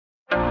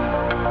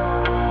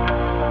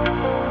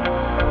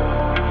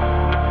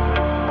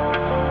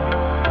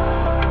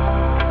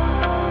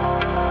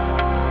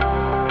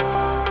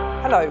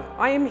Hello,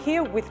 I am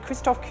here with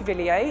Christophe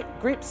Cuvillier,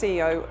 Group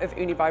CEO of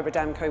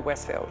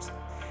Unibail-Rodamco-Westfield.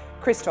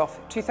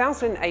 Christophe,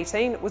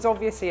 2018 was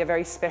obviously a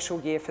very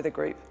special year for the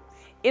group.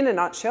 In a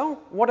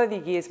nutshell, what are the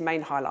year's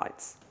main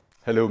highlights?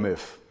 Hello,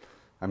 Miff.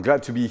 I'm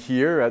glad to be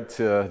here at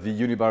the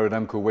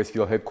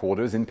Unibail-Rodamco-Westfield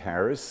headquarters in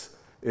Paris,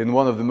 in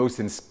one of the most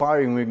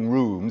inspiring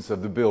rooms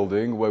of the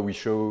building where we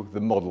show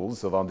the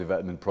models of our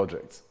development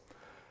projects.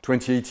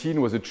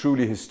 2018 was a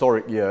truly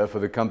historic year for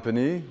the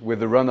company, with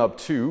the run-up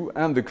to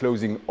and the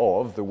closing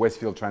of the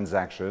Westfield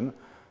transaction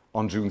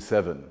on June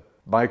 7.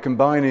 By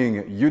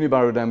combining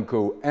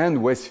Unibail-Rodamco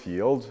and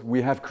Westfield,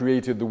 we have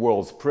created the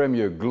world's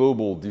premier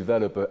global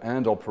developer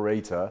and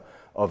operator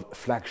of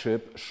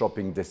flagship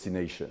shopping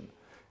destination.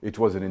 It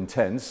was an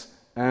intense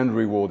and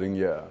rewarding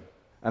year.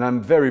 And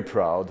I'm very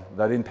proud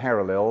that in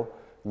parallel,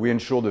 we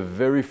ensured a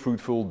very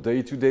fruitful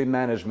day-to-day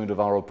management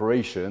of our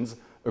operations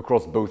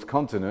across both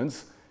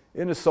continents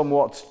in a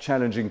somewhat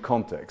challenging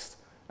context,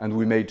 and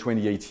we made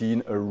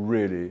 2018 a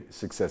really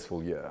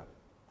successful year.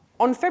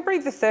 On February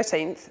the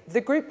 13th,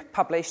 the group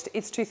published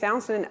its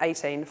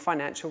 2018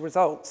 financial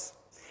results.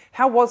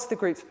 How was the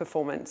group's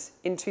performance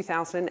in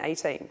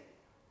 2018?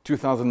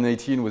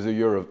 2018 was a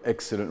year of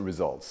excellent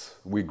results.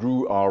 We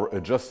grew our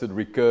adjusted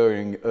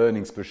recurring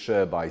earnings per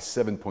share by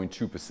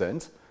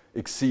 7.2%,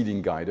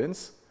 exceeding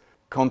guidance.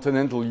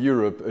 Continental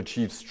Europe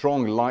achieved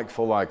strong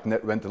like-for-like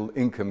net rental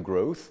income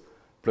growth,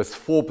 plus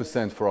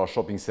 4% for our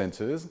shopping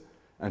centres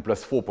and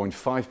plus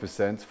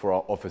 4.5% for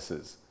our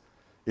offices.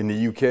 In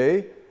the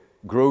UK,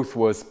 growth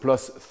was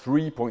plus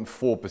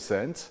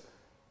 3.4%.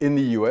 In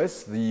the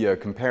US, the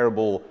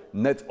comparable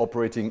net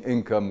operating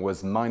income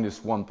was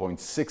minus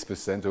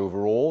 1.6%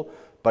 overall,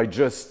 by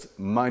just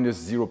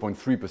minus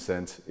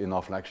 0.3% in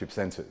our flagship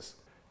centres.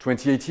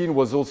 2018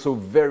 was also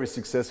very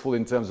successful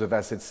in terms of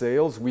asset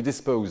sales. We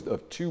disposed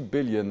of 2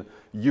 billion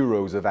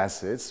euros of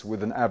assets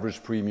with an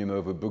average premium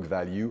over book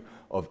value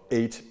of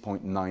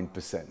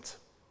 8.9%.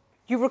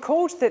 You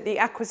recalled that the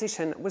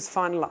acquisition was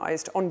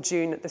finalised on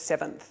June the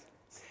 7th.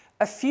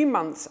 A few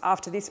months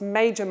after this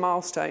major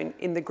milestone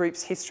in the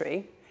group's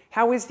history,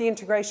 how is the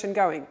integration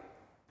going?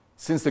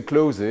 Since the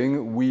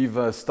closing,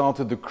 we've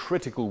started the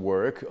critical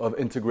work of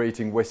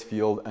integrating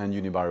Westfield and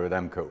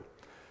Unibail-Rodamco.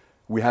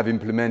 We have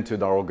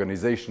implemented our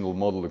organizational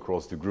model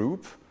across the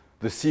group.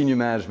 The senior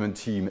management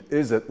team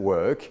is at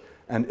work,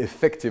 and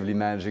effectively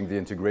managing the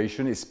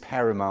integration is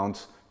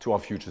paramount to our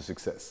future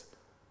success.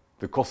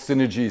 The cost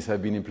synergies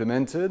have been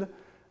implemented,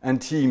 and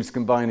teams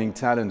combining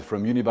talent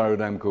from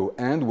Unibail-Rodamco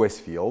and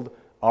Westfield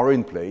are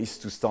in place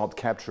to start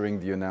capturing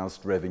the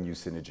announced revenue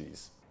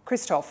synergies.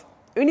 Christophe,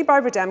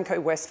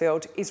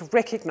 Unibail-Rodamco-Westfield is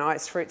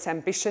recognised for its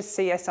ambitious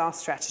CSR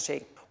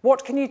strategy.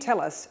 What can you tell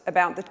us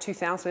about the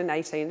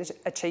 2018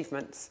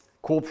 achievements?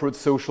 Corporate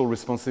social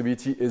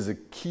responsibility is a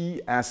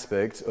key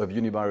aspect of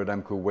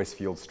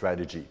Unibail-Rodamco-Westfield's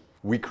strategy.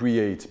 We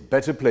create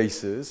better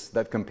places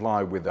that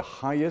comply with the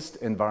highest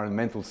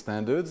environmental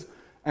standards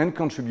and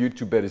contribute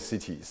to better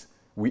cities.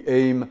 We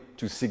aim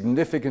to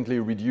significantly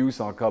reduce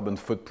our carbon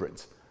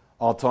footprint.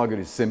 Our target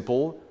is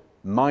simple: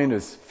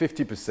 minus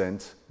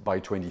 50% by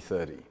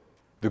 2030.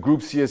 The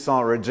group's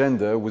CSR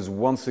agenda was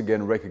once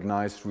again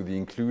recognized through the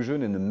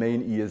inclusion in the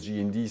main ESG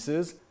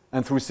indices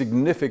and through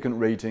significant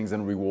ratings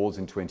and rewards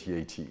in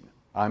 2018.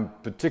 I'm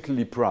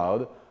particularly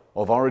proud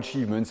of our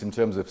achievements in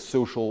terms of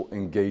social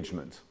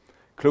engagement.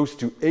 Close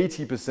to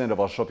 80% of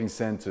our shopping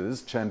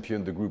centres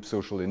championed the group's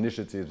social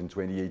initiatives in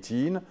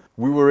 2018.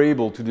 We were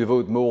able to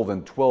devote more than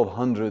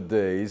 1,200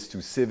 days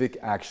to civic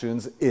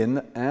actions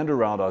in and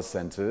around our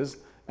centres,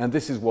 and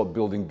this is what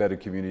building better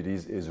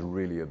communities is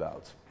really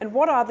about. And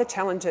what are the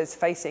challenges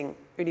facing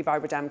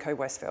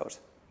Unibail-Rodamco-Westfield?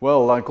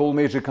 Well, like all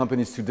major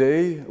companies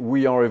today,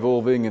 we are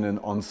evolving in an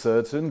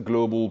uncertain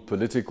global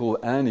political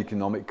and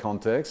economic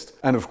context.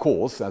 And of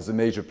course, as a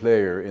major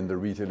player in the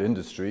retail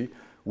industry,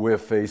 we're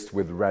faced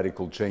with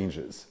radical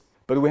changes.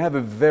 But we have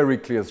a very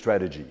clear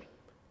strategy: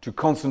 to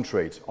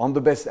concentrate on the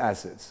best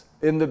assets,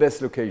 in the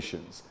best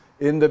locations,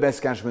 in the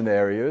best catchment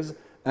areas,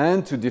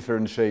 and to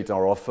differentiate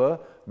our offer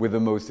with the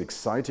most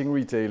exciting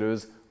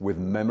retailers, with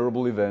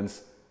memorable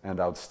events and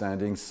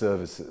outstanding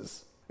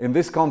services. In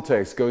this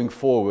context, going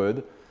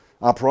forward,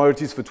 our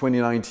priorities for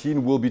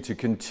 2019 will be to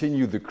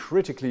continue the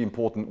critically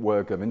important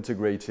work of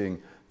integrating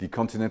the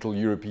continental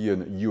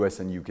European, US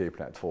and UK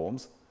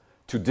platforms,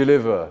 to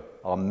deliver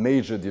our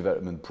major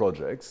development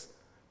projects,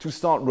 to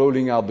start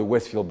rolling out the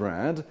Westfield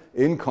brand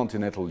in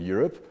continental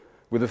Europe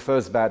with the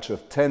first batch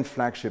of 10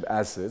 flagship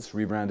assets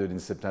rebranded in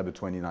September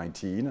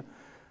 2019,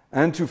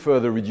 and to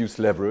further reduce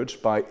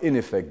leverage by, in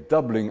effect,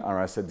 doubling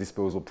our asset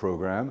disposal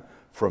program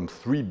from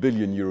 3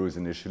 billion euros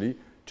initially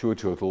to a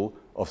total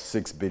of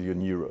 6 billion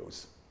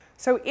euros.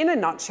 So in a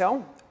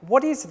nutshell,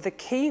 what is the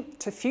key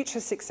to future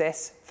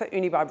success for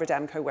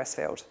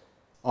Unibail-Rodamco-Westfield?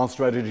 Our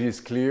strategy is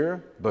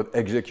clear, but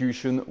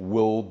execution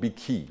will be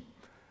key.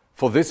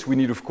 For this, we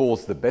need, of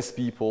course, the best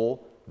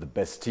people, the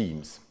best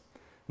teams.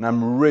 And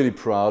I'm really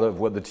proud of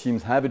what the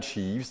teams have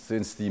achieved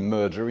since the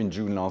merger in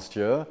June last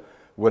year.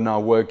 We're now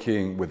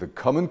working with a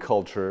common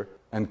culture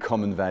and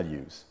common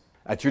values.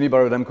 At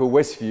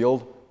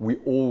Unibail-Rodamco-Westfield, we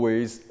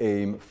always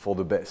aim for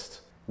the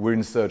best. We're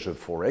in search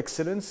for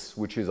excellence,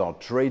 which is our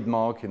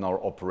trademark in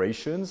our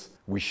operations.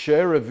 We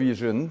share a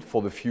vision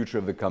for the future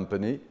of the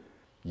company,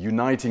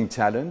 uniting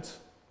talent,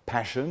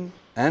 passion,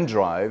 and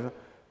drive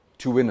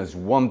to win as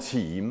one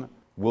team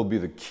will be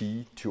the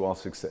key to our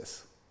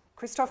success.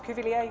 Christophe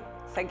Cuvillier,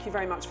 thank you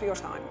very much for your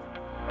time.